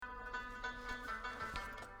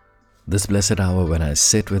this blessed hour when I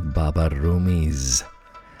sit with Baba Rumi's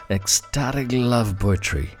ecstatic love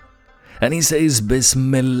poetry. And he says,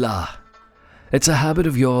 Bismillah. It's a habit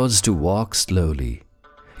of yours to walk slowly.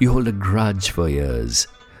 You hold a grudge for years.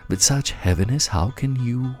 With such heaviness, how can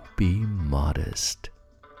you be modest?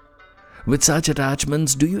 With such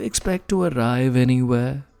attachments, do you expect to arrive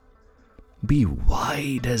anywhere? Be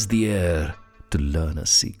wide as the air to learn a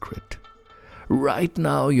secret. Right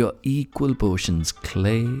now, your equal portions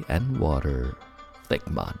clay and water, thick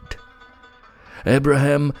mud.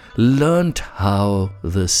 Abraham learnt how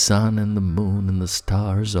the sun and the moon and the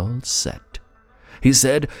stars all set. He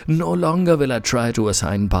said, no longer will I try to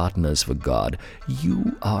assign partners for God.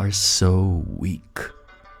 You are so weak.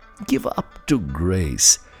 Give up to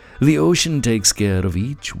grace. The ocean takes care of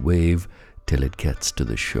each wave till it gets to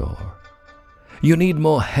the shore. You need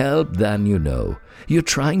more help than you know. You're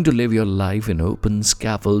trying to live your life in open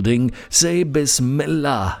scaffolding. Say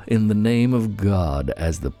Bismillah in the name of God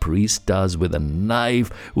as the priest does with a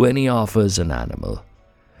knife when he offers an animal.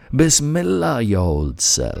 Bismillah your old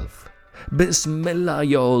self. Bismillah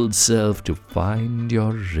your old self to find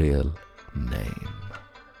your real name.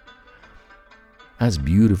 As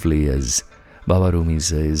beautifully as Baba Rumi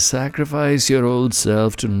says, sacrifice your old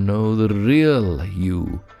self to know the real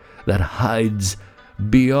you that hides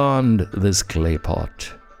beyond this clay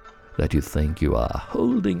pot that you think you are,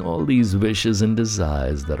 holding all these wishes and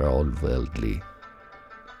desires that are all worldly.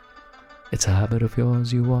 It's a habit of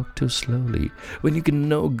yours you walk too slowly. When you can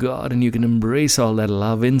know God and you can embrace all that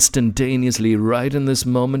love instantaneously right in this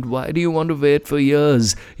moment, why do you want to wait for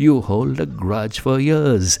years? You hold a grudge for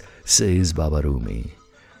years, says Baba Rumi.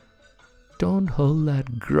 Don't hold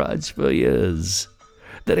that grudge for years.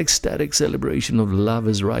 That ecstatic celebration of love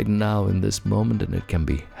is right now in this moment and it can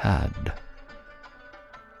be had.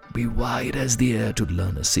 Be wide as the air to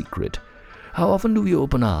learn a secret. How often do we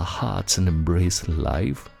open our hearts and embrace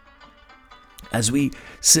life? As we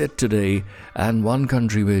sit today and one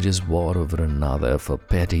country wages war over another for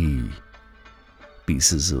petty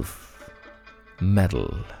pieces of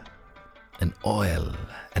metal and oil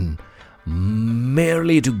and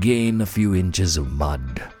merely to gain a few inches of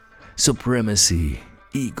mud, supremacy,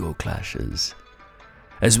 ego clashes.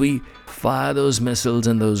 As we fire those missiles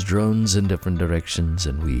and those drones in different directions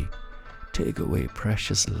and we take away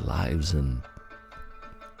precious lives and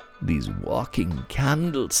these walking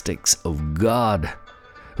candlesticks of God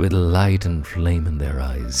with light and flame in their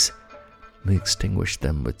eyes, we extinguish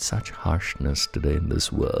them with such harshness today in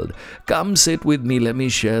this world. Come sit with me, let me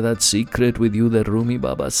share that secret with you that Rumi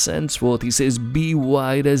Baba sends forth. He says, be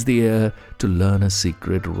wide as the air to learn a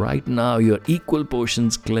secret. Right now, your equal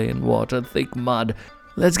portions clay and water, thick mud.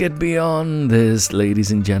 Let's get beyond this,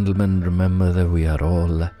 ladies and gentlemen. Remember that we are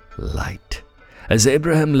all light. As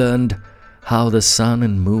Abraham learned how the sun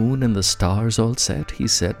and moon and the stars all set, he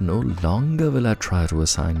said, no longer will I try to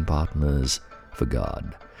assign partners for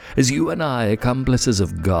God. As you and I, accomplices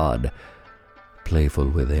of God, playful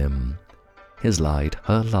with Him, His light,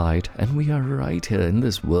 her light, and we are right here in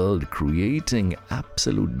this world creating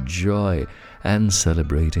absolute joy and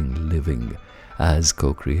celebrating living as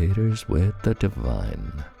co-creators with the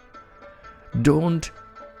divine. Don't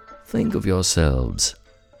think of yourselves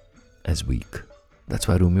as weak. That's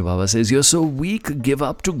why Rumi Baba says, you're so weak, give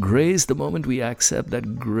up to grace. The moment we accept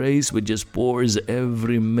that grace which just pours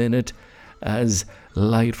every minute as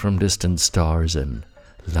light from distant stars and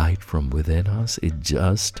light from within us, it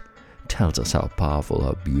just tells us how powerful,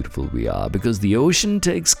 how beautiful we are, because the ocean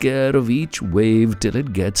takes care of each wave till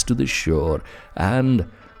it gets to the shore. And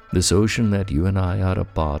this ocean that you and I are a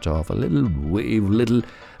part of, a little wave, little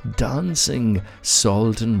dancing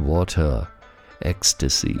salt and water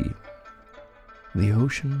ecstasy, the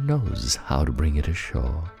ocean knows how to bring it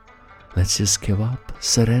ashore. Let's just give up,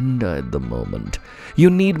 surrender at the moment. You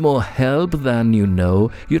need more help than you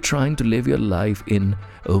know. You're trying to live your life in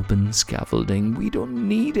open scaffolding. We don't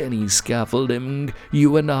need any scaffolding.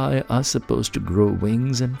 You and I are supposed to grow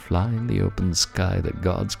wings and fly in the open sky that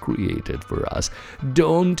God's created for us.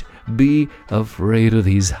 Don't be afraid of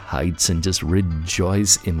these heights and just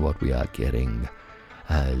rejoice in what we are getting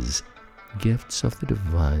as gifts of the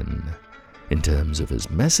divine. In terms of his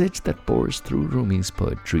message that pours through Rumi's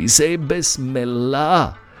poetry, say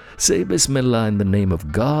Bismillah. Say Bismillah in the name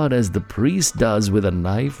of God as the priest does with a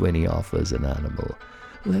knife when he offers an animal.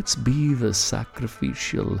 Let's be the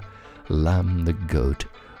sacrificial lamb, the goat,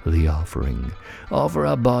 the offering. Offer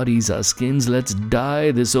our bodies, our skins, let's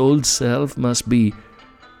die. This old self must be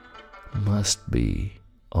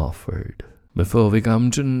offered. Before we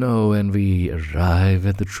come to know and we arrive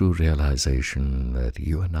at the true realization that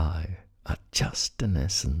you and I are just an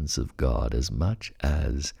essence of God as much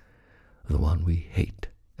as the one we hate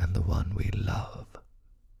and the one we love.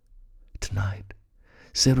 Tonight,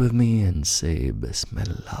 sit with me and say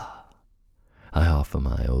Bismillah. I offer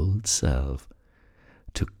my old self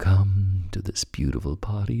to come to this beautiful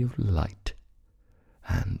party of light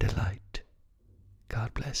and delight.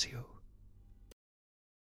 God bless you.